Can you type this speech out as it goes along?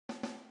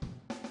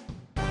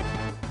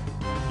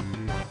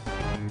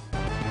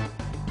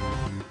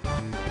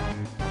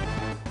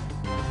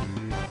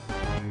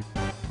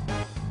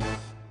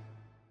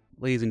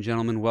Ladies and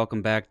gentlemen,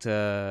 welcome back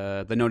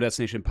to the No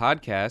Destination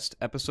Podcast,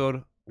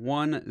 episode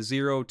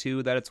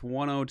 102. That's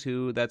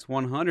 102. That's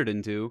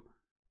 102.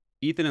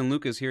 Ethan and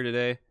Lucas here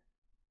today,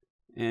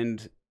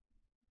 and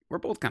we're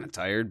both kind of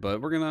tired, but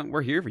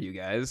we're here for you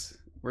guys.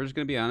 We're just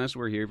gonna be honest.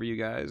 We're here for you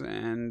guys,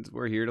 and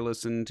we're here to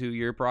listen to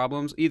your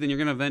problems. Ethan, you're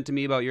gonna vent to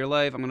me about your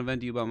life. I'm gonna vent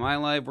to you about my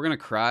life. We're gonna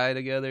cry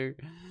together.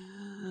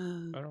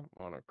 I don't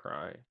want to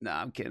cry. Nah,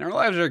 I'm kidding. Our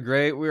lives are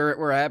great.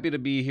 We're happy to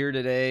be here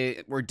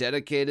today. We're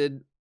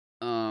dedicated.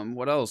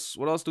 What else?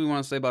 What else do we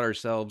want to say about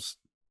ourselves?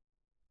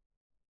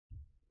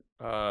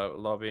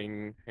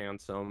 Loving,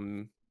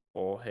 handsome,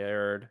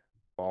 full-haired,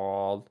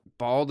 bald.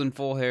 Bald and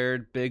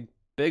full-haired, big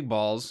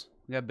balls.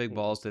 We got big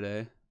balls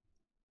today.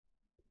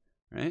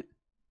 Right?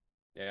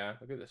 Yeah,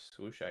 look at this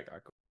swoosh I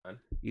got going on.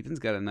 Ethan's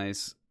got a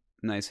nice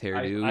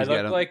hairdo. I He's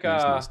got look a like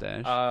nice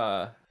mustache.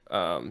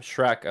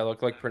 Shrek. I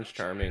look like Prince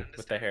Charming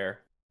with the hair.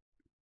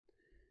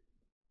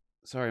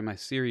 Sorry, my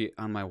Siri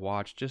on my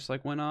watch just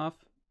went off,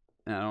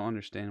 and I don't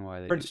understand why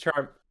they.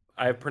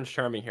 I have Prince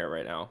Charming hair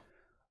right now.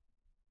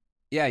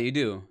 Yeah, you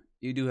do.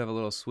 You do have a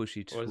little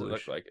swooshy swoosh. What does it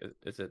look like?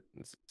 Is it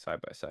side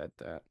by side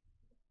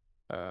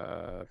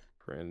that?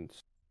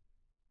 Prince.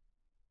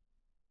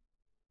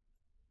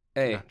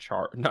 Hey,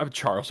 not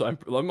Charles. I'm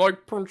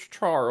like Prince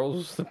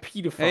Charles, the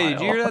pedophile. hey,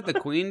 did you hear that the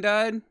Queen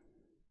died?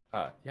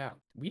 Yeah,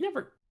 we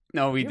never.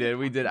 No, we did.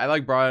 We did. I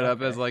brought it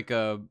up as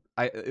Okay.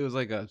 it was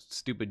like a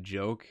stupid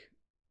joke,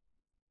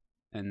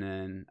 and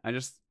then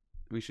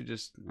we should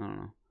just I don't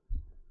know,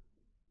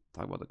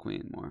 talk about the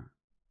Queen more.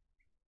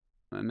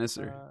 I miss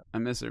her. I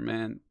miss her,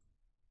 man.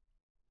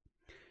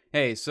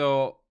 Hey,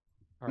 so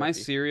my R.I.P.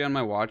 Siri on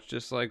my watch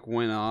just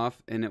went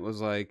off, and it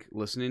was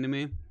listening to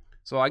me.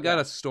 So I got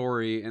a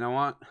story,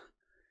 and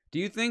do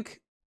you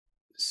think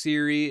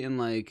Siri and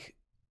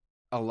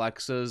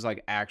Alexa's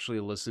actually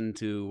listen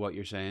to what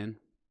you're saying?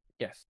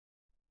 Yes.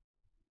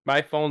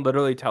 My phone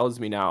literally tells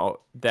me now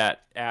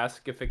that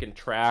ask if it can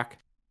track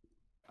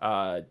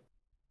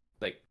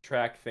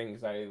track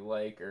things I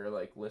like or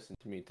listen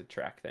to me to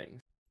track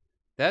things.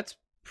 That's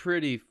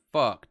pretty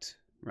fucked,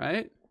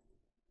 right?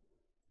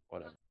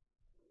 Whatever.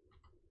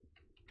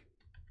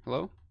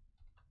 Hello?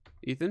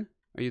 Ethan?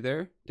 Are you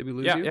there? Did we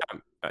lose Yeah, you?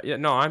 yeah.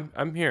 No,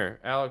 I'm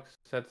here. Alex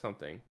said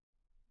something.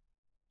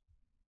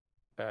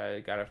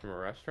 Got it from a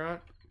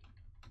restaurant.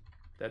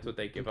 That's what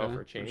they give out Okay, for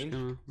we're just change.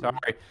 gonna-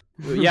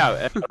 Sorry. Yeah,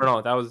 I don't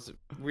know. That was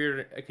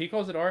weird. Can you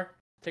close the door?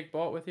 Take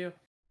Bolt with you.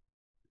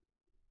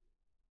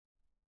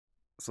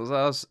 So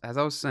as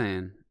I was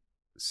saying,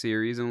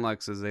 Siri's and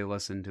Alexa's, they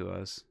listen to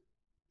us.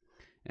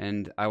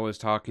 And I was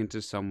talking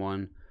to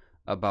someone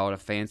about a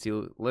fancy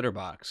litter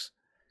box.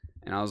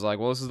 And I was like,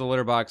 well, this is the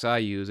litter box I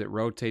use. It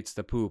rotates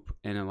the poop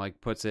and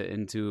it puts it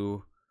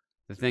into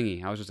the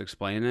thingy. I was just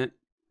explaining it.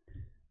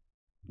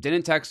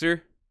 Didn't text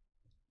her.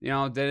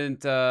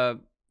 Didn't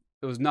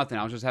it was nothing.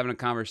 I was just having a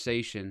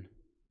conversation.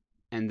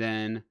 And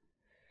then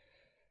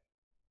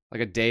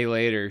a day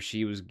later,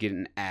 she was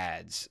getting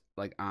ads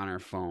on her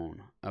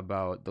phone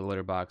about the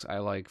litter box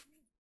I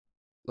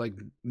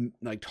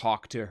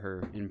talk to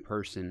her in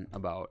person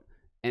about.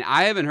 And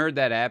I haven't heard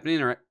that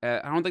happening, or I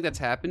don't think that's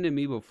happened to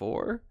me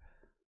before.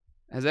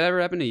 Has that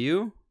ever happened to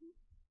you?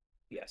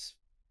 Yes.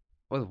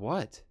 With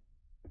what?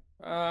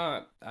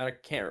 I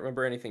can't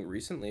remember anything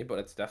recently, but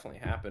it's definitely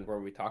happened where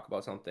we talk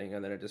about something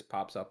and then it just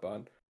pops up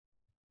on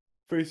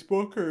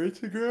Facebook or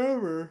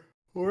Instagram or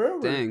wherever.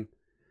 Dang.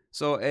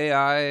 So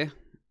AI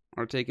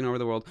are taking over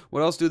the world.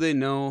 What else do they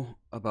know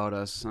about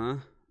us, huh?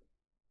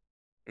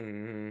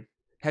 Mm-hmm.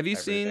 Have you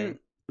Everything. seen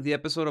the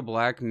episode of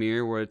Black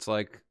Mirror where it's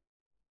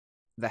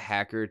the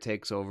hacker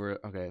takes over?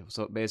 Okay,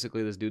 so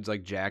basically this dude's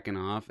jacking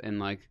off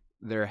and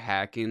they're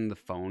hacking the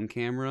phone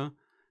camera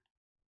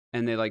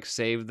and they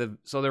save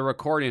so they're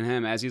recording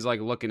him as he's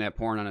looking at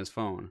porn on his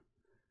phone.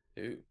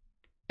 Dude.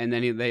 And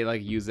then they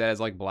use that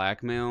as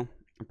blackmail.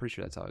 I'm pretty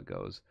sure that's how it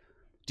goes.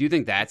 Do you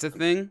think that's a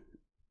thing?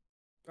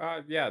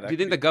 Yeah. Do you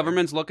think the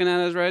government's looking at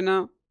us right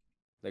now?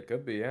 That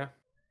could be, yeah.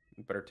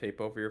 You better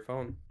tape over your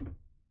phone.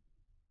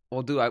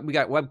 Well, dude, we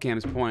got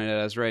webcams pointed at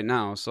us right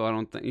now, so I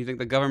don't think you think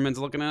the government's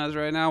looking at us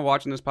right now,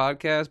 watching this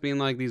podcast, being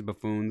like these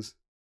buffoons.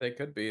 They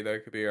could be.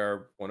 That could be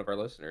one of our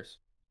listeners.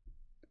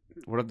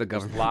 What if the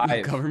Just government? The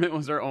live. government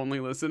was our only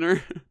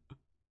listener.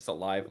 It's a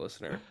live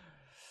listener.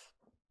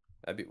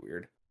 That'd be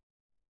weird.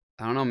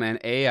 I don't know, man.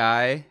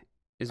 AI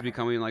is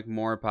becoming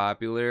more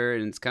popular,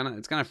 and it's kind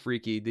of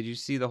freaky. Did you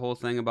see the whole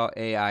thing about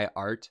AI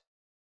art?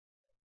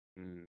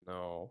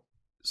 No.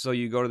 So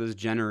you go to this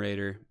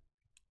generator,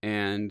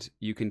 and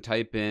you can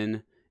type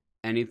in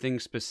anything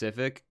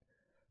specific.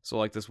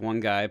 So this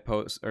one guy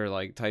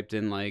typed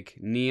in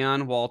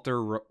neon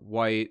Walter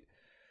White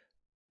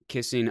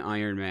kissing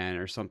Iron Man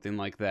or something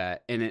like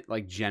that, and it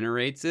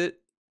generates it,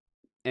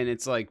 and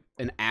it's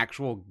an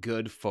actual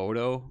good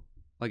photo,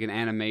 an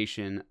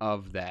animation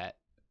of that.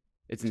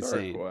 It's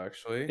insane. Cool,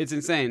 actually. It's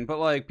insane,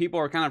 but people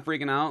are kind of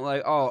freaking out,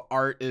 oh,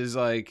 art is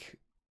I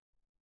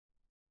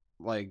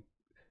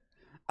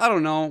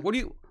don't know.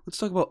 Let's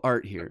talk about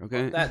art here, Well,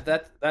 okay?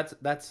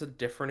 that's a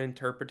different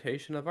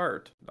interpretation of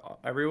art.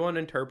 Everyone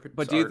interprets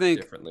But do you art think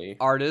differently.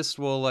 artists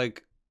will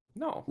like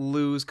No,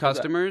 lose because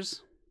that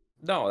customers?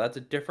 no, that's a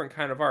different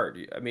kind of art.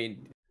 I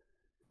mean,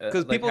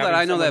 Because like people that having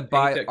I know someone that paint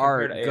buy it compared to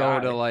art go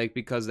to AI. like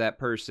because that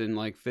person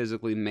like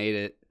physically made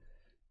it,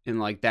 and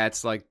like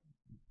that's like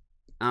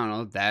I don't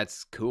know,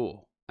 that's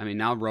cool. I mean,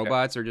 now Yeah,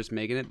 robots are just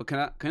making it, but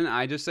can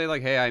I just say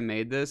like, hey, I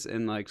made this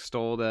and like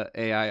stole the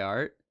AI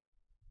art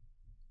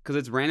because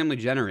it's randomly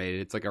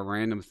generated. It's like a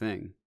random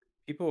thing.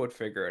 people would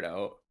figure it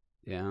out.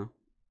 Yeah,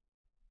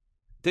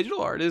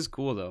 digital art is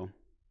cool though.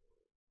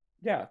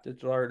 Yeah,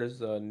 digital art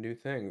is a new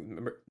thing.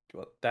 Remember,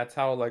 well, that's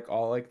how like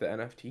all like the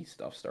NFT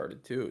stuff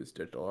started too, is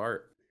digital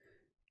art.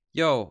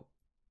 Yo,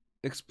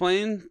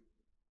 explain.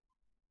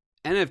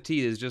 NFT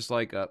is just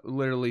like a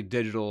literally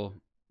digital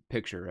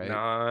picture, right?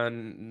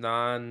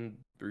 Non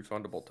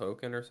refundable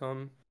token or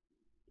something.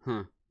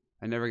 Huh.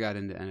 I never got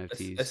into Es-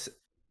 NFTs. es-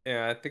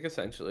 yeah, I think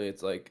essentially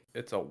it's like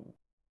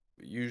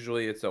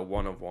usually it's a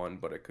one of one,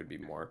 but it could be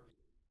more.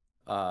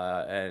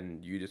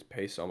 And you just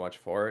pay so much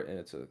for it, and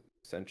it's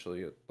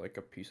essentially like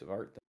a piece of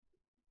art,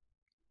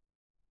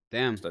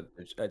 Damn. just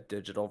a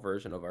digital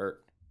version of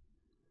art.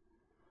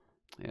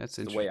 Yeah, that's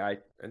It's the way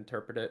interesting. I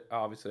interpret it.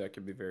 Obviously, I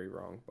could be very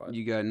wrong, but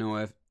You got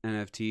no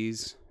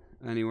NFTs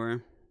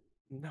anywhere?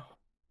 no.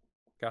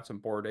 Got some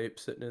bored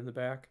apes sitting in the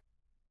back.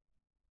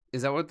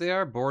 Is that what they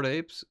are? Bored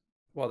apes?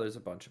 Well, there's a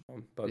bunch of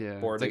them, but Yeah,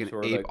 it's bored like apes an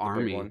were ape like the big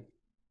army. one.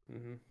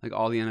 Hmm. Like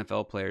all the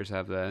NFL players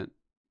have that.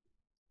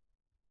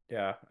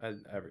 Yeah,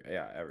 and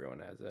everyone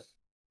has it.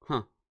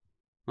 Huh.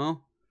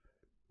 Well,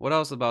 what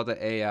else about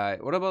the AI?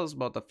 What else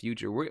about the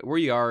future? Where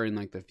you are in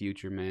like the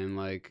future, man?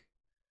 Like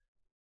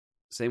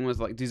same with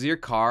like, does your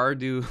car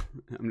do?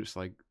 I'm just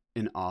like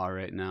in awe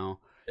right now.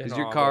 In Does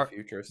your all the car?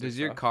 futuristic Does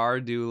your stuff. car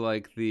do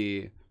like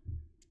the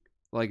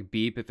like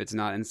beep if it's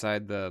not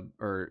inside the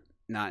or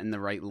not in the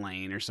right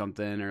lane or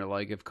something, or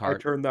like if I car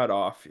turned that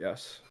off.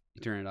 Yes.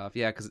 you turn it off?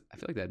 Yeah, because I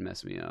feel like that'd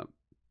mess me up.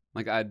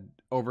 Like I'd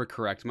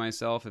overcorrect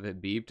myself if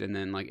it beeped, and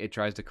then like it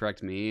tries to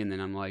correct me, and then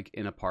I'm like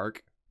in a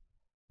park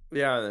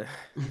Yeah,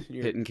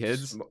 you're hitting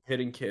kids.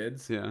 hitting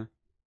kids. Yeah.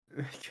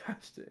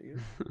 Gosh dang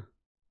it.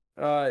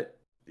 Uh,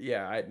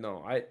 yeah, I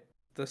know.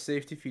 The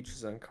safety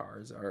features on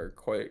cars are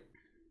quite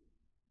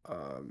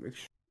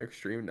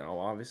extreme now.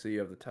 Obviously, you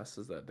have the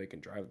Teslas that they can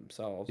drive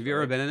themselves, Have you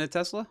ever right? been in a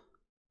Tesla?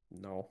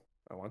 No,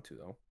 I want to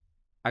though.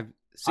 I've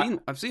I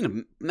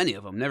many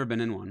of them. Never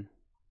been in one.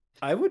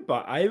 I would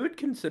buy. I would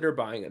consider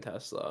buying a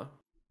Tesla.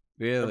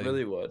 I Really?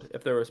 really would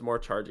if there was more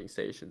charging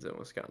stations in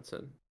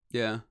Wisconsin.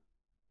 Yeah.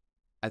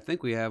 I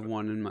think we have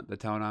one in the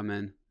town I'm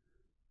in.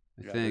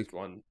 I Yeah, there's think.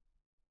 one.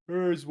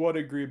 There's one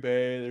in Green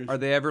Bay. Are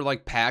they ever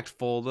like packed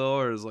full though,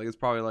 or is like it's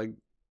probably like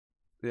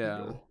yeah.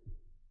 No.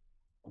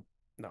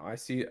 No, I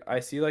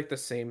see like the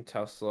same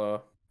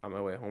Tesla on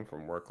my way home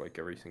from work like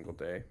every single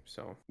day.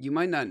 So You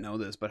might not know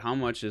this, but how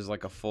much is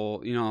like a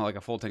full, like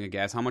a full tank of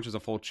gas? How much is a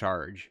full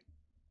charge?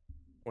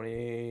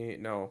 20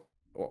 no.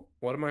 Well,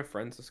 one of my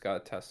friends has got a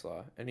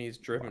Tesla and he's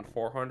driven Wow.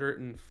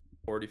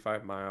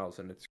 445 miles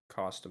and it's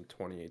cost him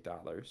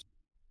 $28.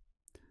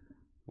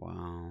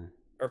 Wow.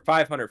 Or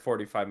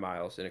 545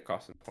 miles and it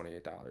cost him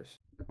 $28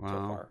 so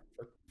Wow.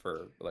 far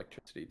for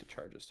electricity to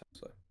charge his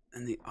Tesla.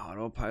 And the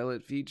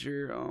autopilot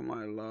feature, oh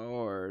my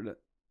lord.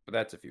 But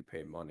that's if you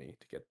pay money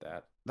to get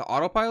that. The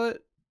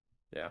autopilot?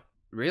 Yeah.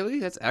 Really?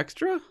 That's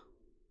extra?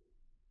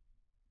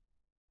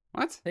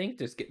 What? They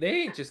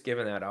ain't just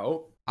giving that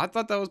out. I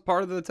thought that was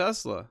part of the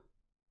Tesla.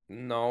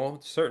 No,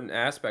 certain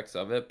aspects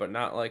of it, but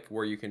not like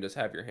where you can just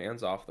have your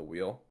hands off the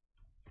wheel.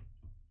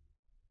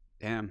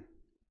 Damn.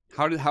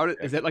 How did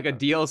is that like a Yeah.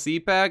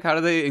 DLC pack? How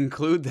do they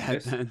include that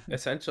It's then?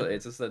 essentially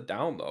it's just a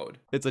download.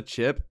 It's a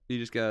chip. You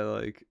just gotta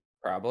like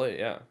Probably,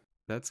 yeah.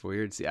 that's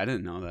weird. See, I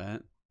didn't know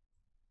that.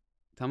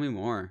 Tell me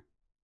more.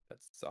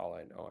 That's all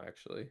I know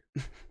actually.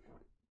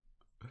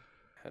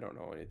 I don't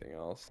know anything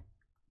else.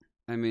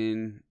 I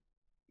mean,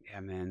 yeah,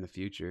 man, the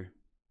future.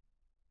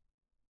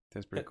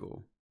 That's pretty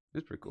cool.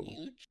 That's pretty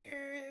cool.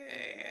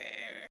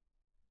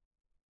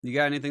 You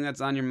got anything that's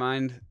on your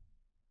mind?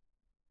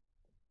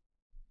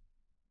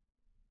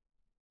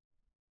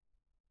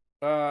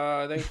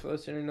 Thanks for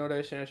listening. No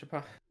Nation.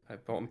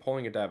 I'm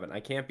pulling a Devin. I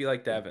can't be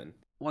like Devin.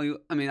 Well,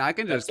 I mean, I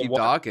can That's just the keep one.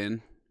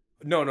 talking.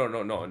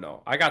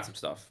 No. I got some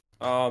stuff.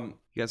 You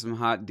got some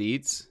hot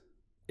deets?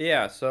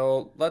 Yeah.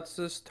 So let's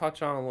just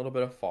touch on a little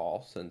bit of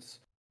fall since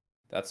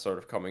that's sort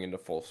of coming into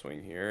full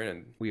swing here,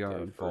 and We are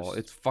the in fall.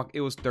 first.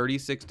 It was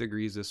 36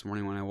 degrees this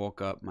morning when I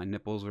woke up. My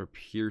nipples were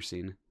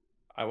piercing.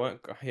 I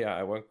went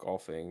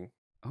golfing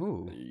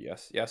Oh,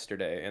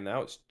 yesterday, and that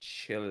was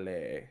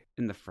chilly.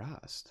 in the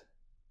frost.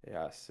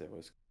 Yes, it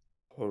was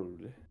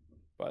cold,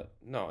 but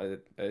no,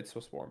 it's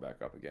supposed to warm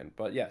back up again.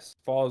 But yes,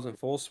 fall is in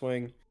full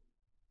swing.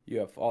 You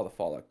have all the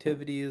fall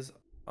activities,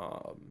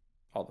 all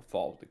the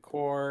fall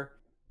decor.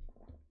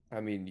 I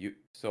mean,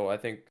 So I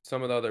think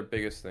some of the other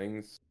biggest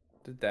things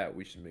that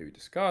we should maybe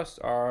discuss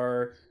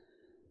are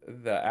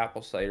the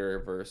apple cider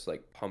versus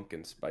like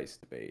pumpkin spice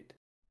debate.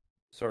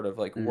 Sort of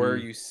like where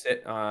Mm-hmm. you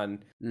sit on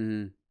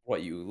Mm-hmm.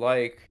 what you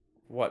like.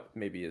 what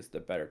maybe is the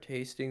better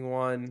tasting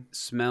one.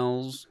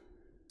 Smells.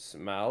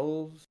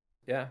 Smells.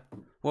 Yeah.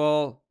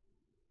 Well,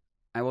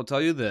 I will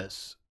tell you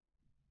this.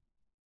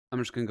 I'm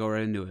just gonna go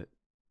right into it.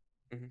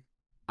 Mhm.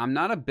 I'm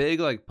not a big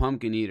like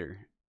pumpkin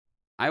eater.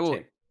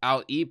 Same.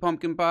 I'll eat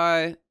pumpkin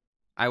pie.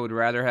 I would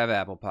rather have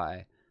apple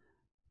pie.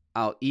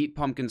 I'll eat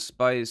pumpkin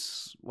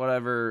spice,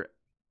 whatever,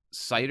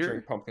 cider.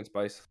 Drink pumpkin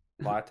spice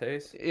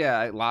lattes.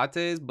 Yeah,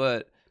 lattes,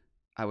 but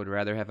I would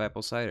rather have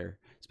apple cider,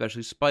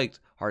 especially spiked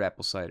hard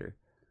apple cider.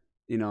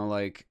 You know,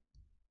 like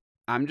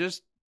I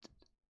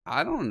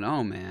don't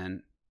know,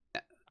 man.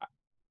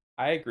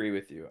 I agree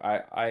with you.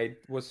 I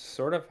was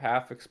sort of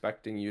half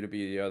expecting you to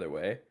be the other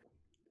way,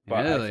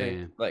 but I think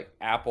Really? like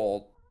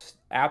apple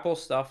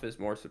stuff is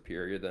more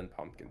superior than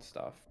pumpkin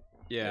stuff.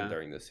 Yeah.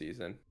 During the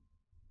season. I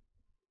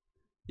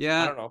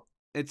Yeah, don't know.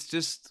 it's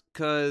just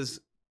because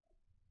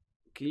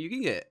you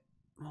can get.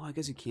 Well, I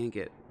guess you can't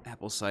get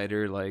apple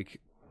cider like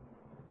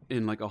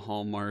in like a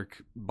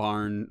Hallmark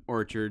barn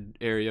orchard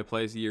area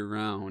place year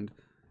round.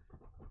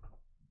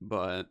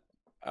 But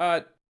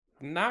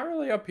Not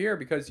really up here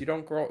because you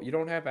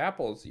don't have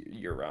apples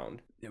year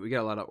round. yeah, we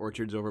got a lot of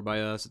orchards over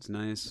by us. It's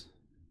nice.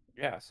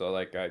 Yeah, so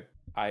like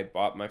I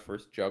bought my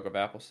first jug of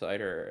apple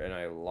cider and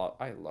I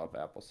love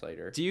apple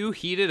cider. Do you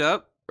heat it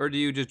up or do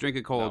you just drink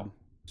it cold? No,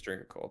 just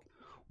drink it cold.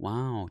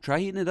 Wow, try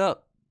heating it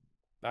up.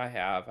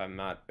 I'm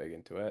not big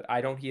into it. I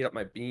don't heat up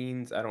my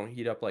beans. I don't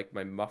heat up like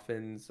my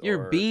muffins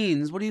Your or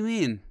beans? What do you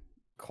mean?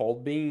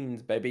 cold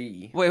beans,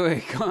 baby.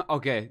 Wait.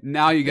 Okay,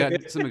 now you got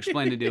some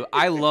explaining to do.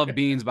 I love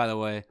beans, by the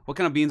way. What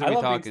kind of beans are we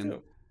love beans talking?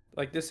 too.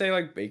 Like just say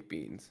like baked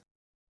beans.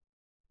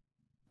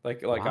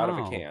 Like out of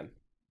a Wow. can.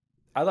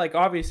 I like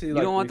obviously You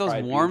like don't want those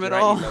refried warm beans, at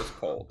and I all? eat those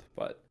cold,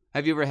 but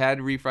Have you ever had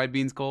refried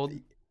beans cold?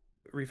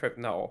 refried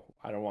no,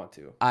 I don't want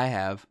to. I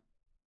have.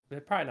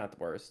 They're probably not the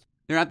worst.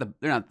 They're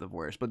not the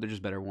worst, but they're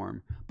just better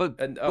warm. But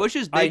And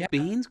Bush's baked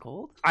beans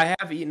cold? I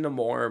have eaten them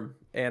warm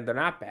and they're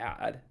not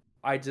bad.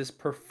 I just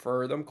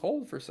prefer them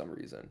cold for some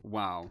reason.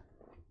 Wow.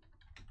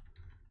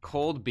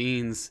 Cold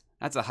beans.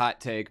 That's a hot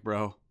take,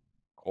 bro.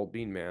 Cold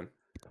bean man.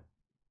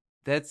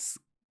 That's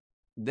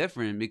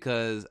different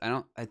because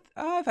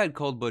I've had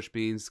cold bush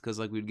beans because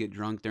like we'd get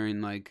drunk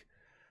during like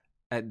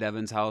at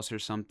Devin's house or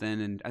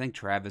something, and I think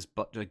Travis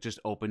like just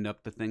opened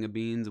up the thing of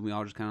beans and we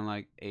all just kind of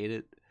like ate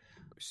it.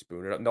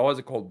 Spoon it up. Noah's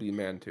a cold bean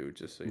man too,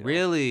 just so you know.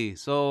 Really?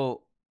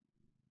 So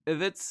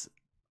if it's,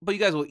 but you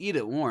guys will eat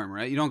it warm,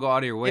 right? You don't go out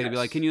of your way to be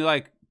like, Yes. can you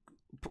like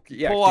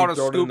Yeah, pull can out you a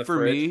throw it in scoop the for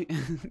fridge?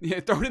 me? Yeah,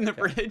 throw it in the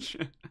fridge.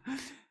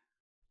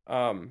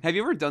 Have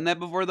you ever done that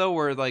before though,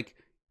 where like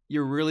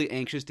you're really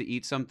anxious to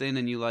eat something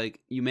and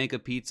you make a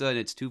pizza and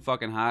it's too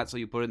fucking hot, so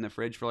you put it in the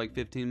fridge for like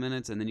 15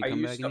 minutes and then you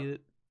come back and eat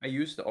it? I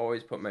used to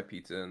always put my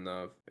pizza in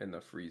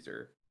the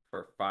freezer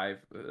for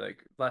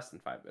less than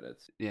 5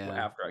 minutes. Yeah.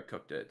 After I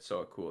cooked it,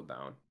 so it cooled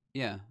down.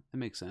 Yeah, that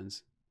makes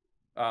sense.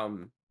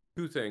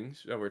 Two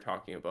things that we're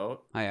talking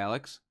about. Hi,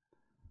 Alex.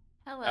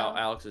 Hello.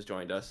 Alex has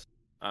joined us.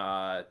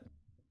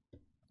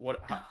 What?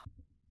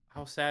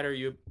 How sad are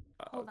you?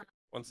 Hold on.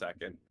 1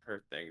 second.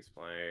 Her thing's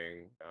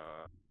playing.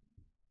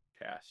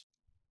 Cast.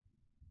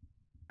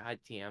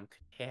 Goddamn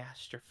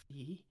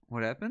catastrophe.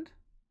 What happened?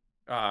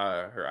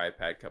 Her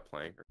iPad kept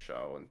playing her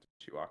show and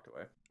she walked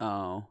away.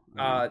 Oh.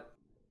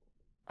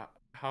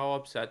 How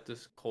upset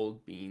does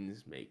cold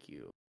beans make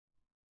you?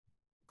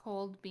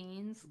 Cold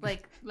beans?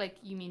 Like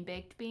you mean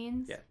baked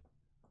beans? Yeah.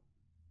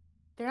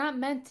 They're not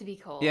meant to be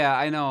cold. Yeah,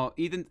 I know.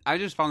 Ethan, I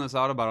just found this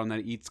out about him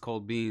that he eats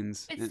cold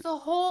beans. It's the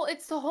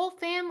whole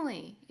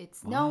family.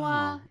 It's Wow.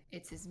 Noah,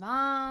 it's his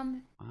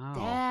mom, Wow.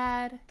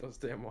 dad. Those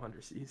damn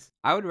Wanderseas.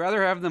 I would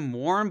rather have them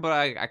warm, but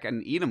I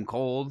can eat them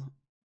cold.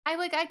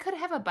 I could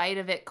have a bite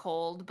of it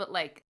cold, but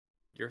like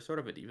You're sort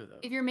of a diva though.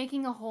 if you're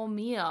making a whole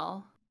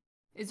meal,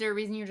 is there a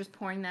reason you're just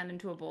pouring that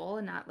into a bowl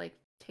and not like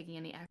taking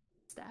any extra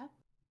step?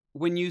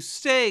 When you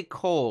say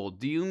cold,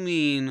 do you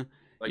mean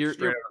Like you're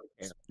straight out of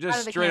the can. just Out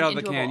of the straight can out of the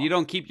into a can? bowl. You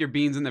don't keep your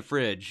beans in the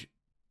fridge.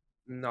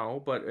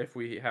 No, but if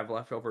we have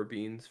leftover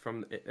beans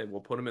from it, we'll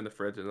put them in the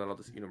fridge and then I'll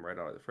just eat them right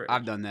out of the fridge.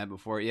 I've done that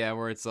before. Yeah,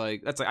 where it's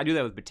like I do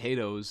that with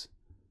potatoes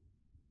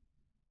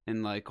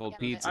and like cold Yeah,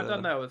 pizza. I've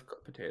done that with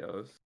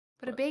potatoes.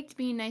 But a baked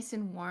bean nice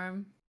and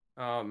warm,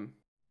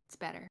 it's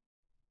better.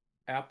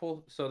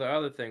 Apple. So the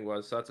other thing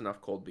was, so that's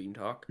enough cold bean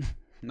talk.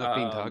 Enough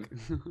bean talk.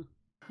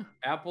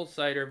 Apple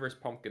cider versus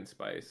pumpkin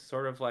spice,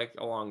 sort of like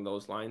along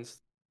those lines.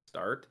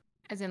 Start.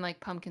 As in like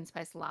pumpkin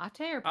spice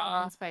latte or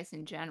pumpkin spice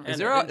in general? Is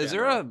And there in is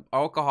there general. a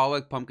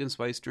alcoholic pumpkin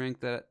spice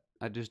drink that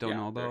I just don't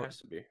know There about? has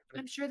to be.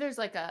 I'm sure there's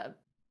like a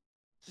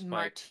Spike.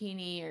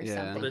 martini or Yeah.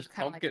 something. There's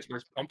kinda like a pumpkin.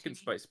 There's chocolate pumpkin martini.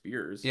 spice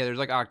beers. Yeah, there's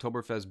like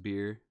Oktoberfest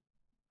beer.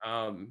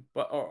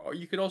 But or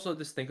you could also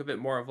just think of it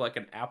more of like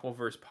an apple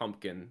versus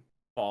pumpkin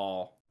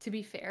fall. To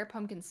be fair,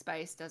 pumpkin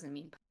spice doesn't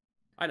mean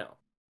I know,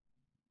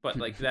 but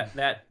like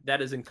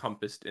that is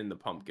encompassed in the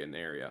pumpkin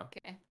area.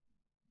 okay.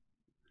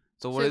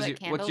 So So what is like your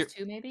candles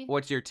too, maybe?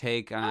 what's your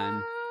take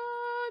on?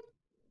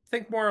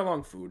 Think more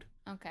along food.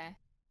 Okay.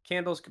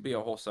 Candles could be a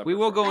whole separate. We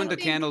will go I into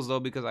think- candles though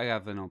because I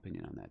have an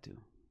opinion on that too.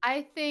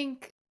 I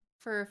think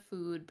for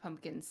food,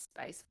 pumpkin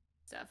spice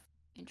stuff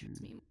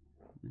interests me.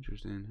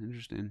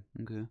 Interesting.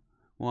 Okay.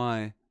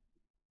 Why?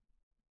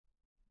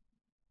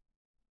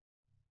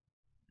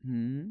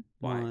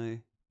 Why?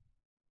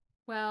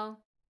 Well,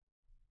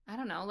 I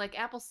don't know. Like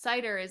apple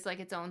cider is like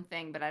its own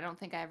thing, but I don't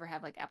think I ever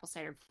have like apple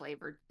cider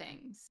flavored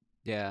things.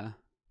 Yeah.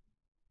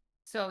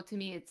 So to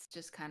me, it's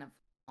just kind of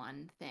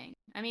one thing.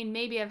 I mean,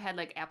 maybe I've had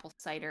like apple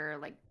cider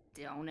like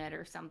donut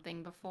or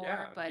something before,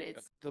 Yeah, but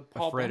it's the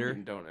Paul fritter.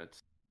 Bunyan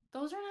donuts.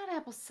 those are not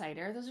apple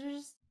cider. Those are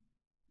just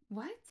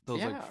what? Those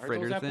Yeah, like aren't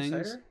fritter those apple things.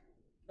 cider?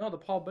 No, the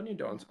Paul Bunyan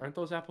donuts. Aren't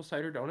those apple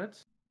cider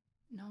donuts?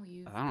 No,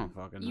 I don't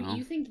fucking you know.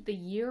 you think the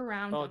year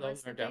round Oh,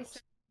 donuts those aren't that they apple.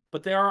 serve?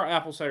 But they are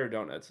apple cider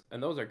donuts,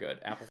 and those are good.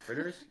 Apple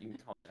fritters, you can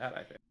call it that,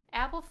 I think.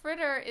 Apple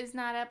fritter is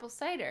not apple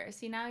cider.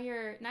 See, now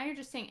you're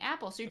just saying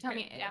apple. So you're telling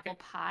me Okay. apple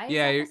pie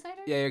Yeah, is you're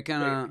apple cider? you're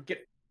kind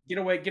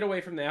Wait, get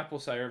away from the apple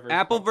cider versus of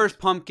apple pumpkin. versus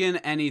pumpkin.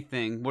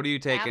 Anything. What are you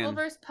taking? Apple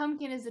versus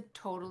pumpkin is a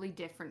totally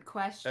different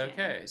question.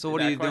 Okay. So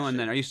what are that you doing question.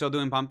 then? Are you still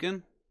doing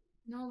pumpkin?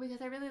 No,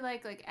 because I really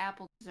like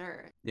apple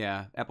dessert.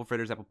 Yeah, apple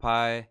fritters, apple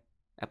pie,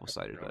 apple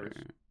cider fritters.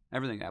 better.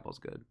 Everything apple's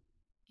good.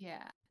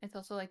 Yeah, it's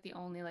also like the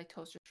only like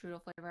toaster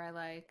strudel flavor I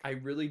like. I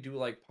really do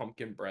like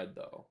pumpkin bread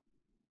though.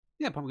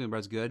 Yeah, pumpkin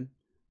bread's good.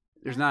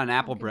 There's I not like an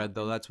apple pumpkin bread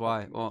though. bread. That's why.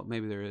 Pumpkin Well, bread.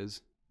 maybe there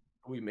is.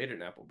 We made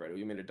an apple bread.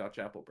 We made a Dutch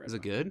apple bread. Is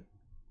it good?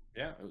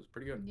 Yeah, it was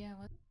pretty good. Yeah,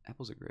 what?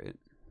 Apples are great.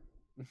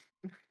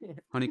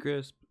 Honey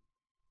Crisp.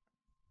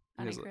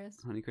 You guys-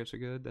 Honeycrisp. Honey Crisps are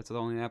good. That's the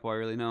only apple I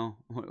really know.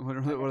 What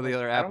are the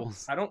other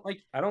apples? I don't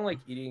like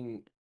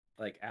eating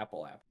like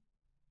apple.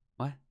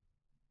 What?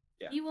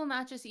 Yeah. He will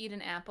not just eat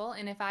an apple,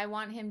 and if I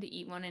want him to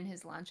eat one in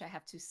his lunch, I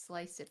have to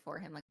slice it for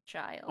him like a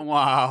child.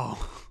 Wow.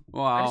 I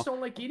Wow. just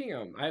don't like eating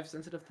them. I have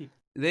sensitive teeth.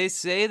 They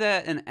say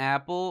that an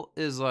apple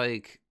is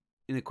like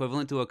an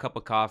equivalent to a cup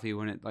of coffee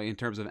when it like in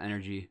terms of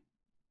energy.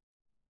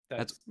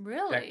 That's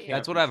Really? can't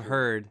That's what be I've true.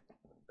 heard.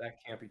 That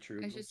can't be true.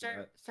 I should Listen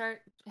to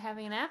start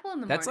having an apple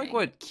in the That's morning.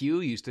 like what Q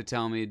used to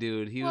tell me,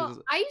 dude. He Well, was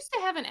I used to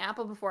have an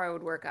apple before I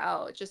would work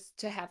out, just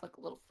to have like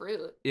a little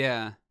fruit.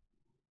 yeah.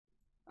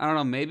 I don't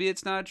know, maybe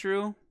it's not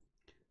true,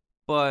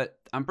 but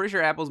I'm pretty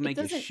sure apples make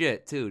you doesn't-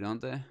 shit too,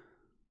 don't they?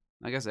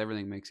 I guess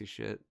everything makes you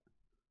shit.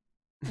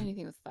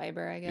 Anything with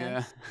fiber, I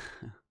guess.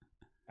 Yeah.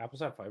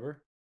 Apples have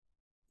fiber.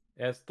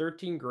 It has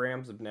 13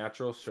 grams of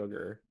natural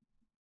sugar.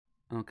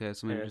 Okay,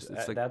 so maybe And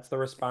it's like that's the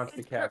response to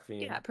It's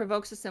caffeine. Yeah, it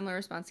provokes a similar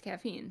response to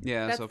caffeine.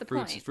 yeah, That's so the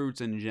fruits point.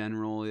 fruits in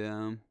general,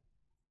 yeah.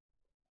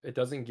 It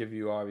doesn't give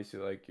you obviously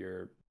like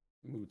your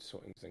mood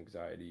swings,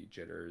 anxiety,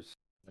 jitters.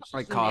 It's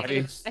Like just- coffee.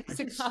 Extra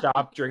coffee.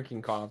 Stop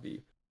drinking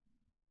coffee.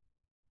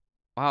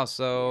 Wow,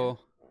 so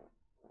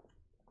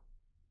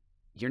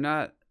you're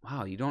not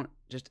wow, you don't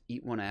just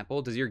eat one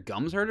apple? Does your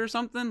gums hurt or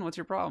something? What's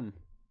your problem?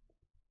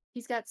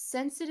 He's got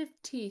sensitive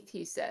teeth,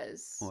 he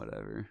says.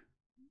 Whatever.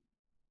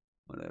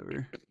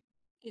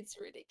 It's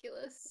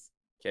ridiculous.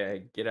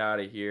 Okay, get out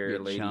of here, You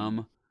lady.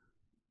 chum.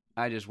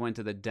 I just went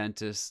to the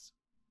dentist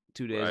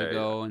 2 days Right.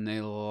 ago and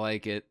they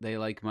like it. They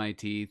like my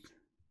teeth.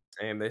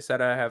 Same. They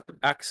said I have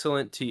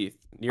excellent teeth,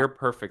 near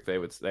perfect. They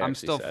would. They I'm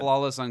actually still said.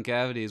 flawless on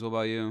cavities. What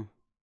about you?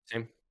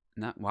 Same.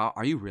 Not wow.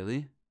 Are you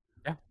really?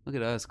 Yeah. Look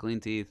at us, clean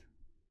teeth.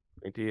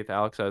 Clean teeth.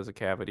 Alex has a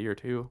cavity or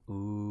two.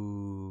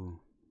 Ooh.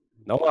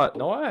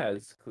 Noah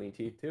has clean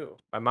teeth too.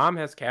 My mom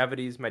has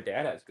cavities. My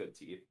dad has good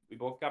teeth. We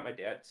both got my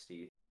dad's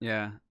teeth.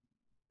 Yeah.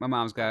 My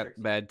mom's got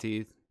Perfect. bad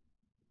teeth.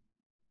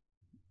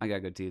 I got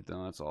good teeth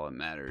though. That's all that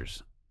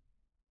matters.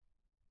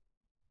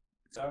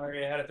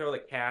 Sorry, I had to throw the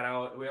cat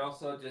out. We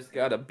also just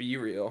got a B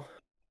reel.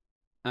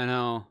 I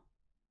know.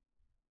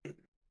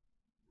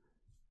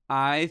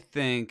 I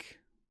think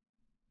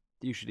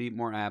you should eat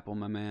more apple,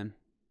 my man.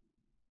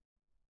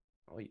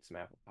 I'll eat some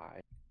apple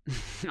pie.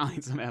 I'll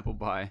eat some apple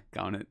pie.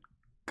 Count it.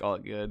 Call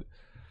it good.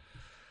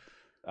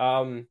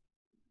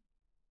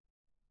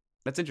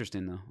 That's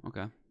interesting though.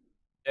 Okay.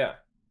 Yeah.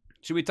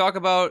 Should we talk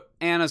about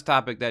Anna's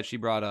topic that she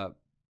brought up?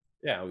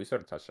 Yeah, we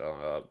sort of touched on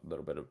a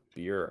little bit of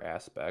beer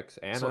aspects.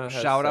 Anna So has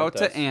shout out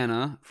sent to us-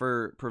 Anna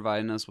for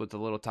providing us with a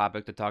little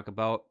topic to talk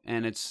about,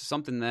 and it's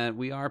something that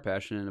we are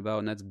passionate about,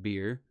 and that's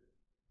beer.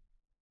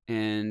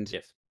 And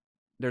Yes.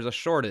 there's a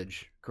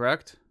shortage,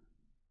 correct?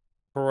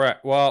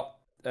 Correct. Well,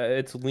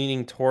 it's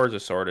leaning towards a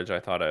shortage. I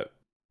thought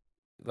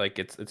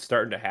it's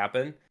starting to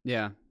happen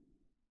Yeah.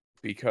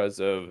 because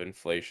of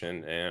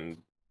inflation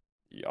and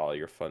all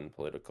your fun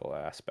political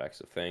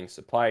aspects of things,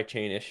 supply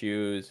chain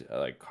issues,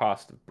 like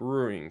cost of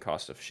brewing,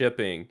 cost of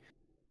shipping.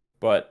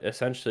 But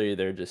essentially,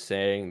 they're just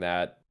saying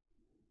that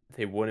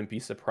they wouldn't be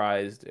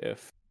surprised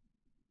if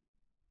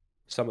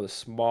some of the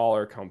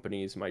smaller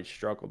companies might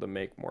struggle to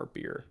make more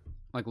beer.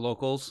 Like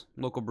local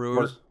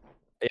brewers.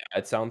 Yeah,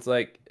 it sounds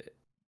like.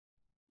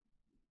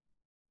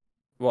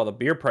 Well, the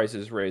beer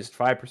prices raised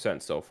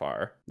 5% so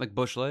far. Like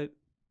Busch Light.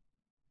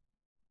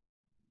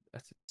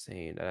 That's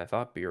insane. And I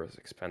thought beer was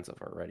expensive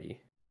already.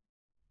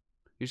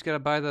 You just gotta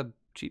buy the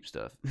cheap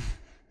stuff.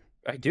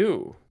 I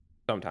do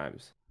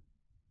sometimes.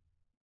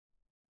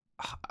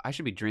 I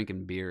should be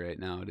drinking beer right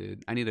now,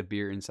 dude. I need a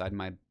beer inside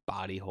my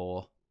body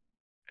hole.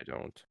 I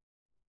don't.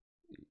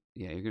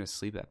 Yeah, you're gonna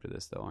sleep after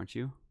this though, aren't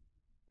you?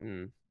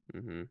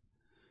 Mm-hmm.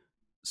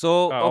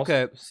 So Also,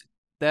 okay,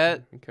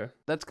 okay.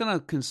 that's kind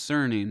of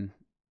concerning.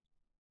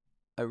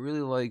 I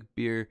really like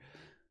beer,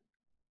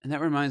 and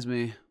that reminds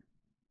me,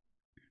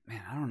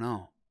 man. I don't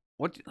know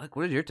what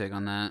is your take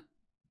on that?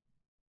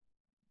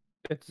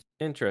 It's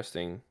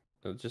interesting.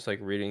 Just like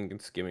reading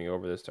and skimming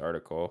over this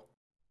article.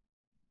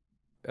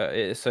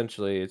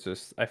 Essentially, it's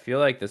just I feel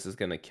like this is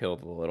gonna kill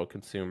the little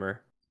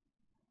consumer.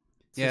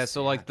 It's Yeah, just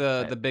so like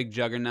sad. the big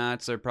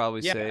juggernauts are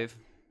probably Yeah, safe.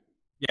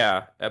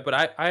 yeah. But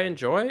I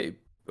enjoy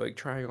like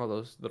trying all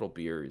those little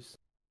beers.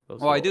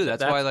 Those Oh, I little do. that,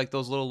 That's why I that's like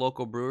those little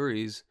local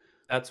breweries.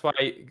 that's why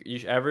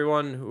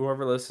everyone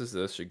whoever listens to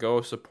this should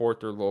go support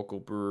their local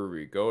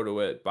brewery. Go to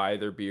it, buy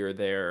their beer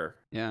there.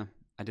 Yeah,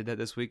 I did that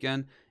this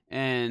weekend.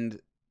 And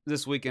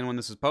this weekend, when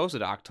this is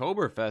posted,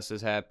 Oktoberfest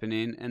is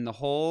happening, and the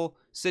whole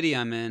city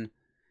I'm in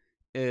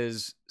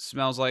is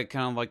smells like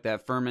kind of like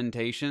that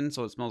fermentation,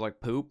 so it smells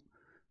like poop.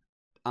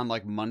 On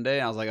like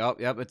Monday, I was like, oh,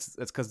 yep, it's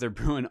because they're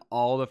brewing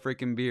all the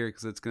freaking beer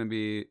because it's gonna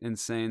be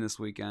insane this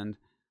weekend.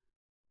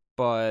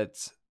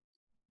 But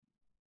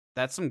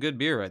that's some good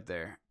beer right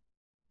there.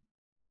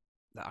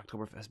 The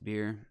Oktoberfest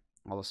beer,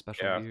 all the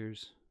special Yeah.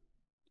 beers.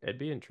 It'd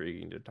be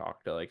intriguing to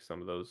talk to like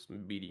some of those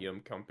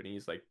medium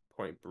companies like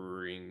Point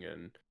Brewing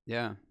and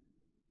Yeah,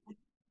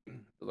 the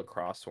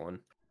Lacrosse one.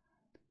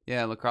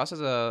 yeah. La Crosse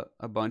has a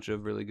bunch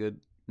of really good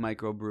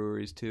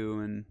microbreweries too,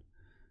 and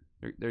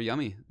they're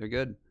yummy. They're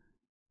good.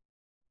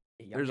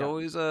 Yum,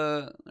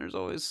 yum. There's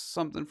always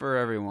something for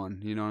everyone.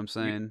 You know what I'm You,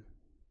 saying?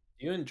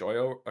 do you enjoy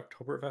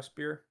Oktoberfest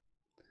beer?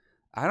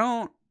 I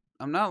don't.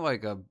 I'm not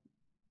like a.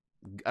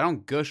 I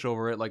don't gush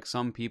over it like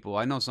some people.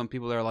 I know some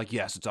people that are like,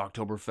 yes, it's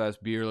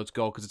Oktoberfest beer. Let's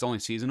go because it's only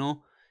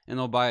seasonal, and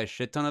they'll buy a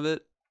shit ton of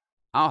it.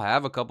 I'll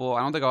have a couple. I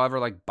don't think I'll ever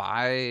like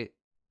buy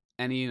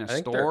any in a I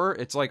think they're store.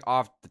 It's like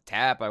off the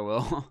tap. I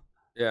will.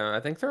 yeah, I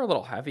think they're a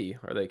little heavy,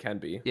 or they can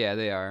be, Yeah,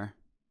 they are.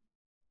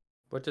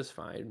 which is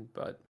fine.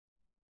 But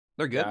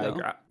They're yeah, good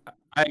though.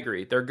 I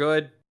agree. They're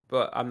good,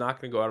 but I'm not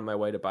gonna go out of my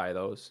way to buy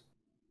those.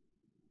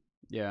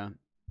 Yeah.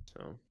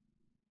 So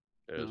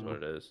it is No. what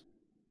it is.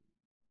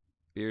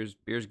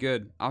 Beer's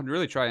good. I'll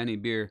really try any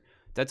beer.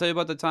 Did I tell you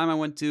about the time I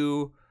went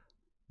to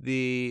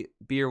the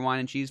beer, wine,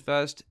 and cheese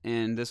fest,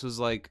 and this was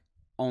like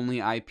only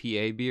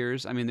IPA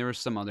beers? I mean, there were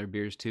some other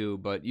beers too,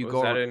 but you Was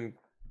go. that in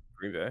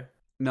Green Bay?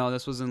 No,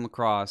 this was in La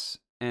Crosse,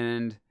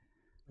 and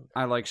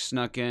I like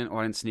snuck in. Or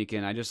I didn't sneak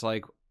in. I just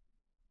like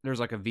there's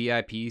like a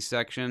VIP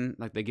section,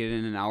 like they get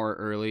in an hour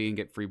early and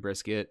get free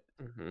brisket,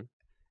 Mm-hmm.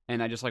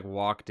 and I just like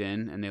walked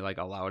in and they like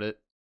allowed it.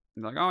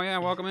 They're like, oh yeah,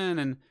 welcome in,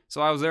 and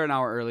so I was there an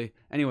hour early.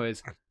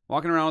 Anyways,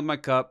 walking around with my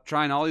cup,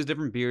 trying all these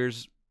different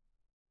beers.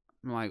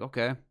 I'm like,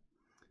 okay.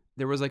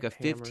 There was like a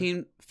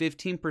Hammered.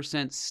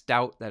 15%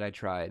 stout that I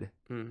tried.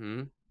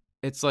 Mm-hmm.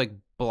 It's like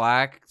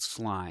black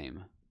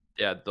slime.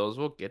 Yeah, those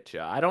will get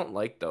you. I don't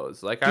like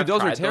those. Like Dude, I've those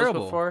are tried those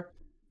terrible. before.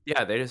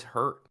 Yeah, they just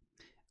hurt.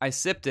 I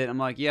sipped it. I'm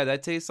like, yeah,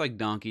 that tastes like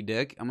donkey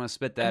dick. I'm gonna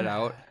spit that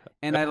out.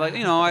 And I like,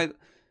 I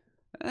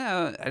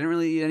didn't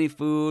really eat any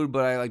food,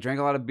 but I like drank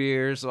a lot of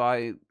beer, so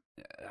I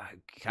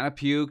kind of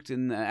puked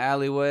in the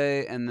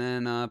alleyway and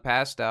then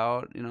passed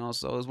out.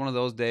 So it was one of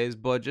those days.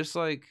 But just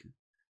like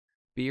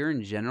beer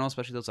in general,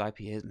 especially those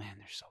IPAs, man,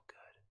 they're so good.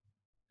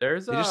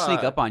 There's They just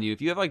sneak up on you.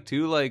 If you have like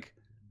two like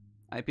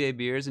IPA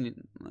beers, and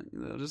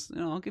they'll just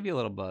I'll give you a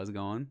little buzz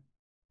going.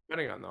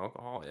 depending on the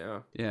alcohol, yeah.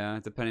 Yeah,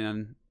 depending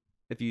on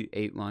if you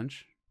ate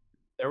lunch.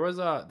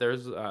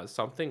 There's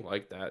something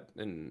like that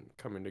in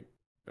coming to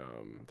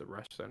the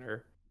Rush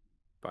Center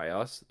by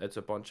us. It's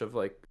a bunch of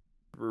like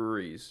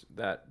breweries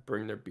that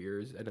bring their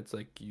beers, and it's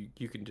like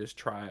you can just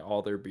try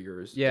all their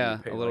beers and you Yeah,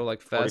 pay a little like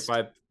like fest.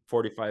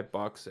 45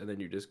 bucks, and then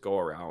you just go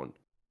around.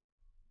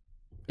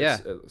 Yeah.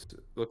 It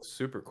looks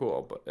super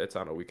cool, but it's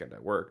on a weekend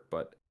at work.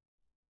 But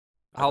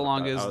I How thought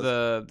long that is I was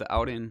the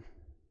outing?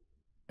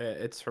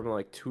 it's from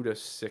like 2 to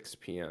 6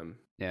 p.m.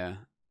 Yeah.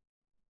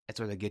 That's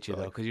where they get you So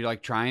though, like because you're like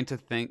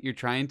you're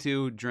trying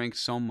to drink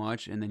so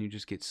much, and then you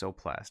just get so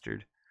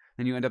plastered,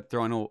 and you end up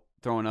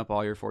throwing up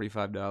all your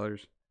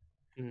 $45.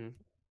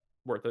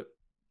 worth it.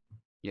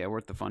 Yeah,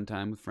 worth the fun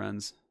time with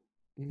friends.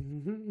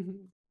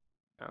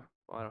 Yeah,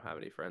 well, I don't have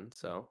any friends,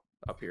 so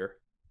up here.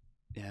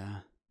 Yeah.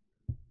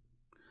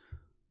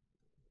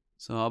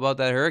 So how about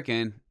that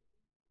hurricane?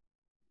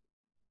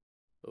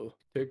 Oh,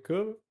 it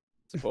could.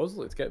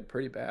 Supposedly, it's getting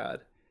pretty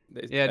bad.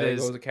 Yeah, I it think it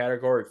is. goes to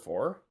category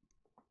 4.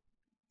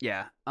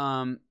 Yeah.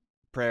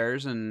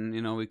 Prayers,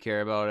 and we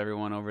care about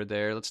everyone over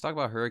there. Let's talk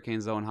about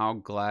hurricanes though, and how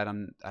glad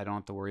I don't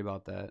have to worry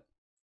about that.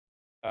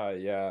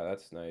 Yeah,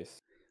 that's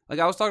nice. Like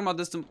I was talking about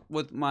this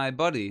with my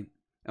buddy.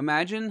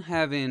 Imagine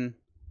having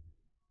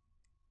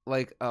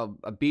like a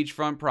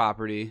beachfront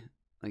property,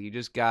 like you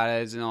just got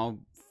it,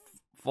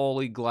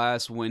 fully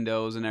glass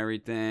windows and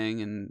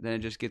everything, and then it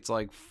just gets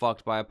like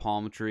fucked by a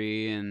palm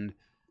tree, and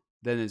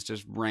then it's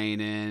just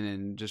raining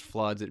and just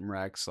floods it and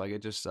wrecks. Like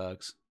it just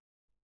sucks.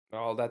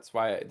 Oh, that's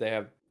why they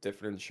have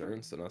different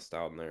insurance than us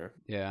down there.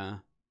 Yeah,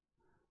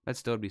 that'd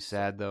still be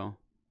sad though.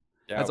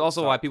 Yeah, That's it would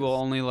also why suck people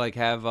 'cause- only like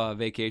have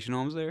vacation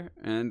homes there,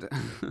 and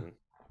Mhm.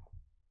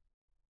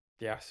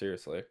 Yeah,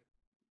 seriously.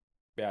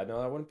 Yeah,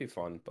 no, that wouldn't be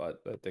fun,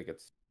 but I think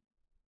it's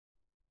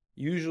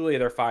usually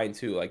they're fine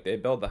too. Like they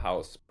build the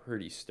house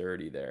pretty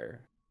sturdy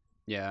there,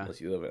 Yeah.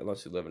 unless you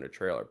live in a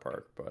trailer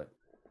park. But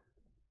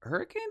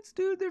Hurricanes,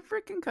 dude, they're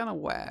freaking kind of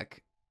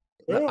whack.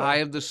 The eye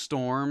yeah, of the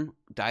storm,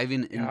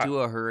 diving yeah, into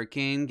a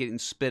hurricane, getting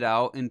spit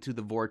out into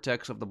the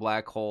vortex of the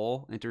black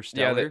hole, yeah.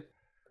 interstellar.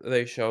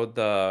 They showed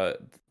the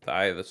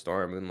eye of the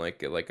storm and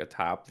like a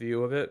top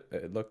view of it.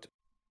 It looked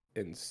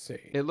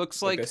insane. It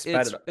looks Like like it's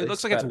it they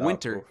looks like it's sped it up.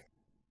 winter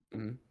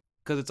Mhm.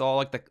 because it's all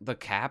like the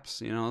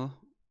caps, you know.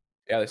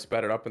 Yeah, they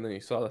sped it up, and then you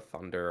saw the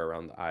thunder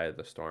around the eye of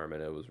the storm,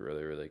 and it was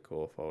really really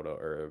cool photo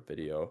or a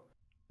video.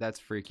 That's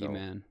freaky, So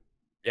man.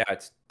 yeah,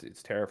 it's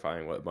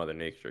terrifying what Mother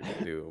Nature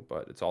can do,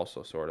 but it's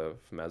also sort of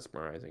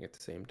mesmerizing at the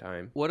same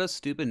time. What a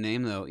stupid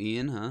name though,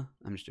 Ian, huh?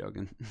 I'm just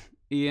joking.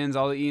 Ian's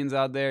all the Ians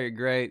out there, you're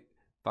great.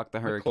 Fuck the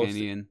Like hurricane,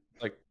 Ian.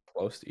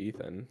 close to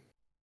Ethan.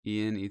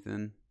 Ian,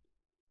 Ethan.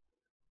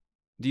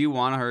 Do you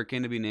want a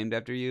hurricane to be named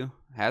after you?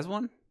 Has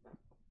one?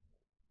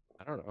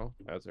 I don't know.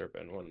 Has there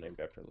been one named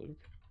after Luke?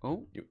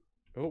 Oh,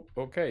 Oh,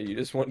 okay. You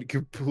just went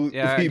completely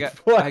yeah.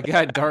 I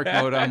got dark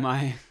mode on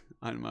my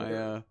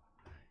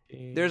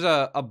There's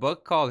a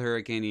book called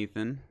Hurricane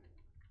Ethan.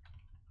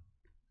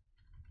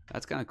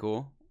 That's kind of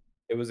cool.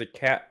 It was a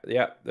cat.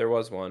 Yeah, there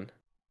was one.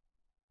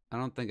 I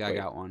don't think I Wait,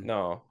 got one.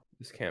 no,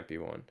 this can't be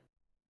one.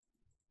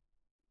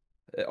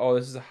 Oh,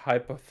 this is a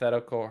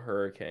hypothetical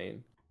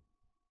hurricane.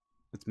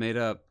 It's made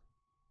up.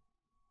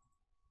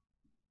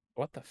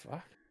 What the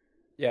fuck?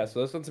 Yeah,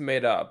 so this one's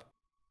made up.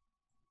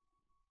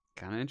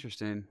 Kind of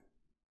interesting.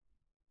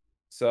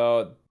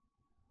 So,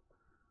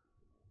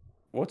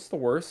 what's the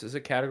worst? Is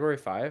it category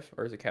 5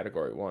 or is it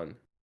category 1?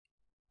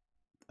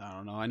 I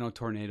don't know. I know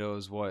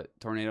tornadoes. What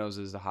tornadoes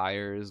is the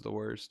higher is the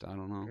worst. I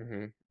don't know.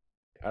 Mm-hmm.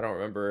 I don't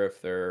remember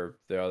if they're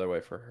the other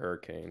way for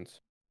hurricanes.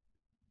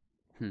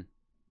 Hmm.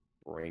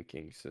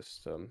 Ranking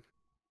system.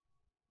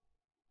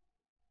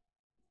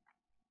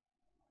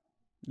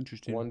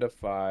 Interesting. 1 to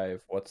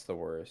 5. What's the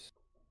worst?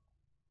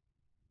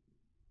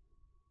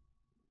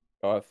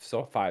 Oh,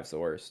 so 5's the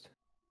worst.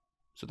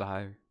 So the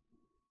higher.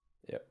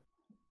 Yep.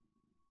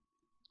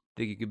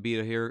 Think you could beat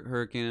a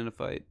hurricane in a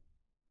fight?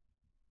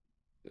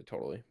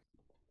 Totally.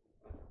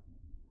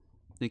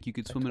 Think you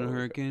could I swim in a totally could.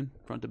 hurricane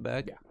front to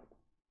back? Yeah.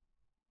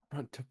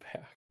 Front to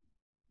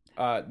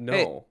back. No.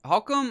 Hey, how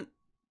come?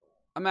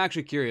 I'm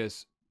actually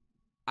curious.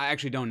 I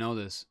actually don't know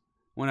this.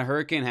 When a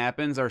hurricane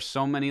happens, are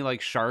so many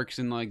like sharks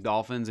and like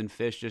dolphins and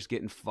fish just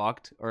getting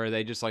fucked, or are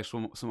they just like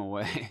swim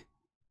away?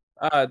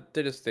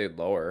 They just stayed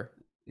lower.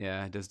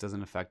 Yeah, it just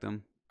doesn't affect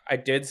them. I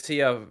did see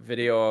a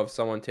video of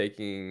someone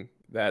taking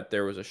that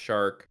there was a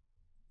shark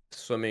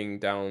swimming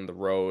down the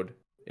road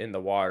in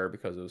the water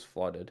because it was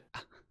flooded.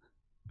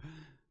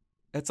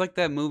 It's like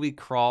that movie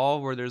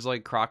Crawl where there's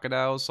like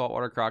crocodiles,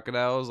 saltwater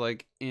crocodiles,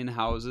 like in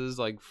houses,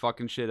 like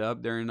fucking shit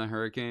up during the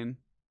hurricane.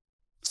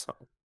 So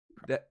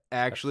That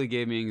actually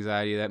gave me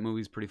anxiety. That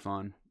movie's pretty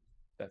fun.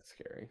 that's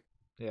scary.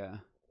 Yeah.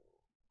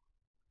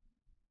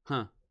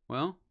 Huh.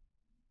 Well.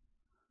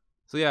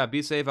 So yeah,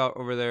 be safe out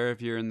over there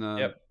if you're in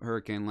the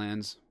hurricane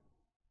lands.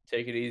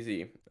 Take it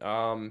easy.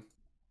 How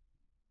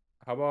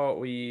about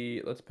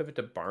let's pivot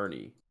to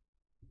Barney.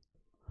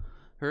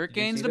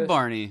 Hurricanes see to this?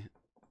 Barney.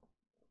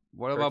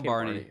 What about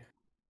Hurricane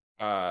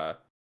Barney?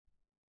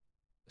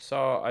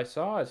 So I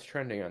saw it's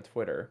trending on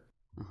Twitter,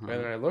 and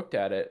then I looked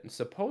at it, and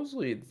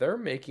supposedly they're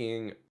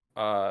making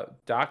a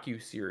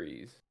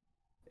docu-series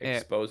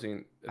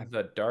exposing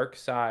the dark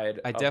side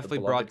I of definitely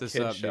the brought beloved this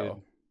kid up, show.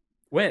 dude.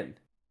 When?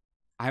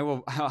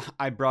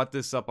 I brought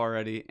this up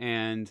already,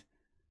 and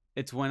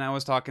it's when I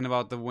was talking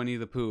about the Winnie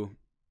the Pooh.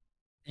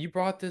 You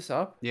brought this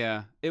up?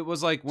 Yeah, it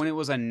was like when it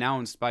was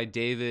announced by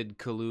David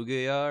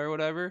Kaluuya or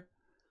whatever.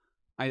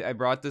 I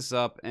brought this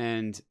up,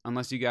 and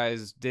unless you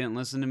guys didn't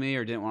listen to me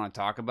or didn't want to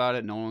talk about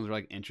it, no one was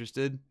like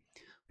interested.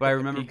 But I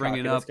remember bringing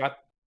it up.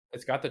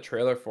 It's got the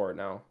trailer for it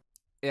now.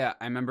 Yeah,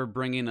 I remember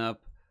bringing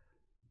up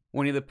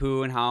Winnie the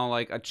Pooh and how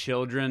like a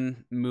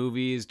children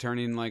movie is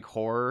turning like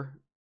horror,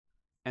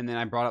 and then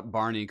I brought up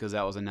Barney because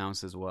that was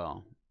announced as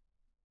well.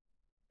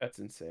 That's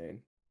insane.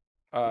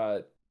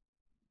 Yeah,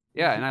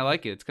 and I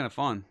like it. It's kind of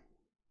fun.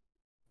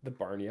 The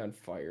Barney on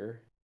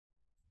fire.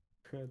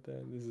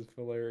 This is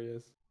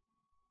hilarious.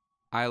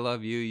 I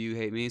love you, you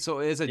hate me. So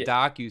it's a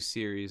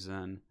docu-series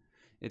then.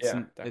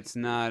 It's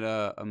not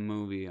a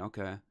movie.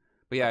 Okay.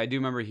 But yeah, I do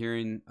remember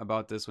hearing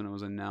about this when it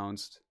was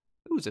announced.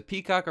 It was a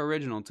Peacock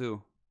original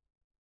too.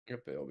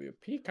 Yep, it'll be a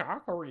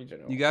Peacock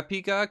original. You got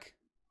Peacock?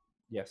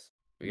 Yes.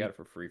 We got it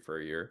for free for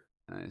a year.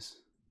 Nice.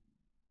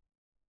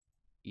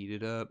 Eat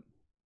it up.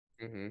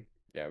 Mm-hmm.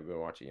 Yeah, we've been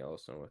watching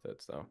Yellowstone with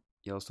it, so.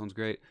 Yellowstone's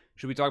great.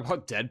 Should we talk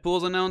about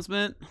Deadpool's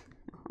announcement?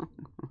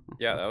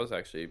 Yeah, that was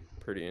actually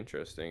pretty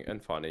interesting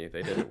and funny.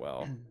 They did it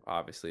well.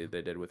 Obviously,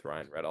 they did with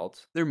Ryan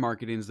Reynolds. Their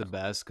marketing's the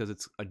best because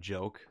it's a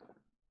joke.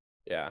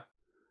 Yeah.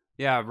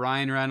 Yeah,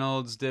 Ryan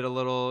Reynolds did a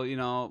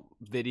little,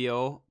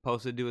 video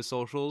posted to his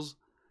socials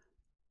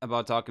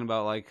about talking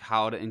about like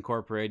how to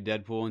incorporate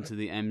Deadpool into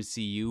the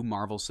MCU,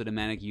 Marvel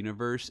Cinematic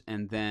Universe,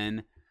 and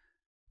then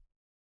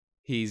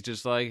he's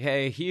just like,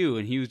 hey, Hugh.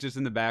 And he was just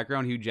in the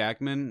background, Hugh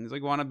Jackman. He's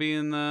like, want to be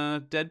in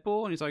the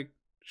Deadpool? And he's like,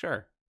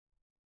 sure.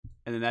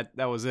 And then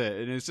that was it.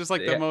 And it's just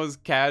like the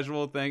most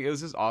casual thing. It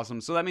was just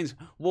awesome. So that means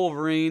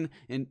Wolverine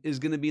is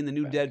going to be in the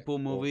new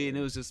Deadpool movie. And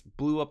it was just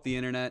blew up the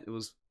internet. It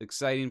was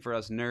exciting for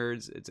us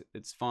nerds.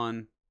 It's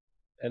fun.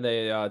 And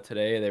they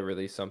today they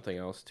released something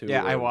else too.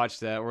 Yeah, I watched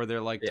that where they're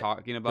like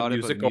talking about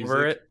music but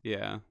over it.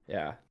 Yeah.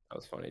 Yeah, that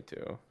was funny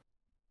too.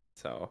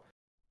 So,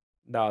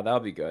 no, that'll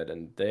be good,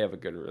 and they have a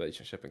good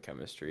relationship and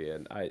chemistry.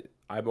 And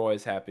I'm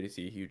always happy to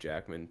see Hugh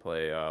Jackman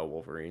play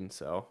Wolverine.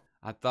 So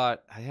I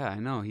thought, yeah, I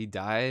know he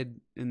died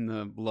in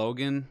the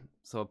Logan,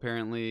 so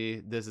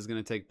apparently this is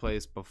going to take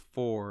place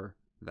before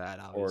that,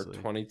 obviously, or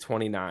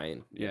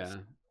 2029. Yeah. Yes.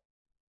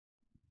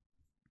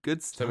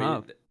 Good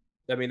stuff.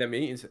 So, I mean that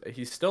means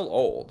he's still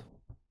old.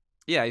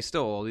 Yeah, he's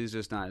still old. He's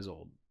just not as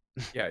old.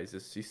 Yeah,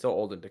 he's still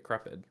old and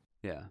decrepit.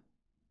 Yeah.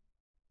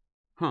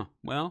 Huh.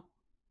 Well,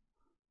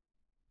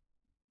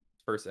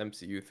 first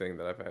MCU thing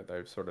that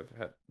I've sort of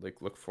had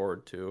look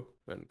forward to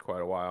in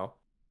quite a while.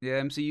 Yeah,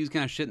 MCU's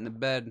kind of shit in the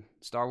bed.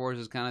 Star Wars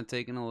is kind of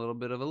taking a little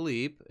bit of a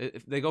leap.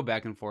 If they go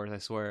back and forth, I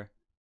swear.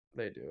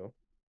 They do.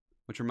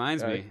 Which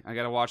reminds me, I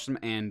gotta watch some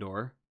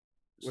Andor.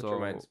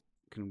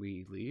 Can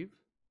we leave?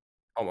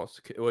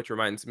 Almost. Which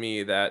reminds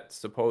me that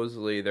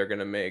supposedly they're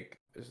gonna make.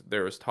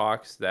 There was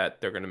talks that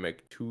they're gonna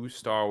make 2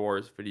 Star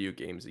Wars video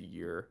games a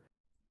year,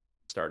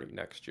 starting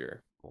next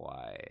year.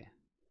 Why?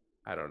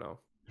 I don't know.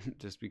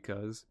 Just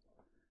because.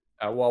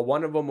 Well,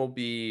 one of them will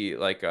be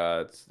like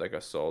a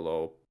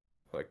solo,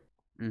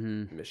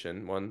 Mm-hmm.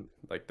 mission one,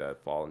 like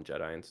that Fallen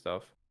Jedi and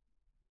stuff,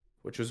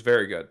 which was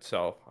very good.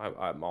 So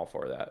I'm all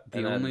for that.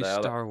 The only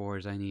Star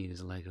Wars I need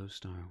is Lego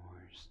Star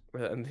Wars.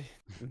 And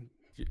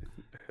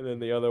then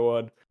the other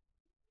one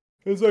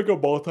is like a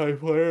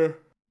multiplayer.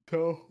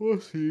 So we'll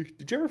see.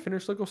 Did you ever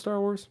finish Lego Star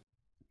Wars?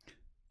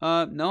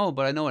 No,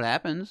 but I know what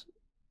happens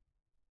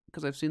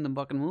because I've seen the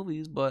fucking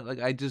movies. But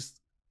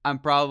I'm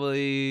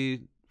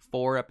probably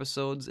 4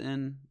 episodes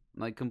in,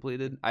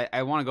 completed.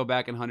 I want to go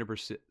back and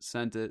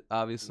 100% it.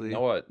 Obviously,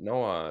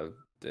 Noah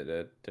did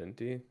it, didn't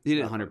he? He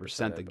didn't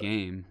 100% the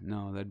game.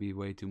 No, that'd be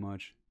way too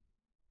much.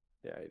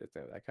 Yeah, he doesn't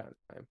have that kind of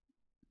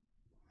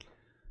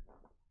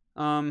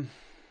time.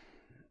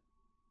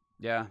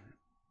 Yeah.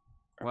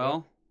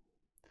 Well,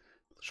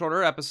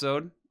 shorter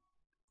episode.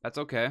 That's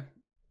okay.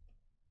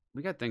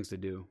 We got things to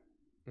do.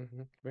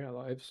 Mm-hmm. We got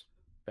lives.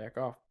 Back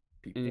off,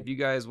 people. And if you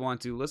guys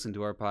want to listen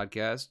to our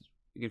podcast,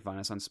 you can find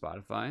us on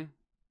Spotify,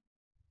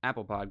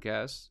 Apple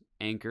Podcasts,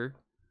 Anchor.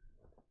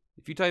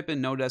 If you type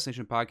in No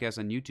Destination Podcast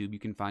on YouTube, you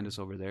can find us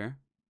over there.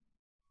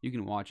 You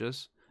can watch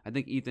us. I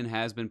think Ethan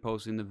has been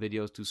posting the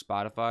videos to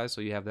Spotify, so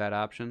you have that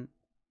option.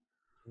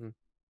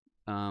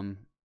 Mm-hmm.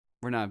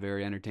 We're not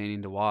very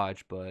entertaining to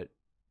watch, but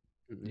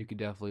you could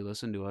definitely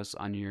listen to us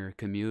on your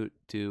commute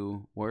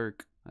to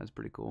work. That's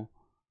pretty cool.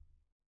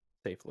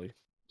 Safely.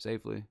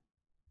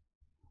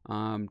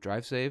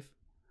 Drive safe.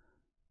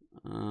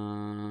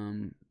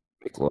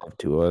 Make love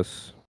to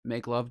us.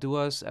 Make love to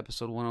us.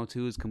 Episode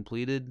 102 is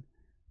completed.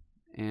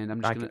 And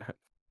I'm just going to...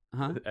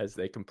 Huh? As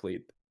they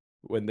complete.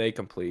 When they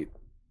complete,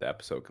 the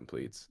episode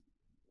completes.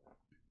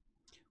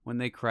 When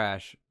they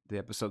crash, the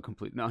episode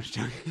complete. No, I'm just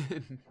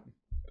joking.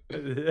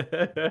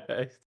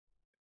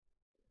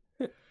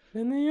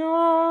 In the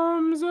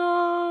arms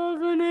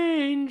of an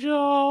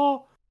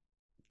angel.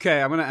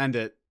 Okay, I'm going to end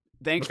it.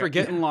 Thanks for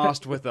getting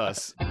lost with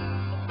us.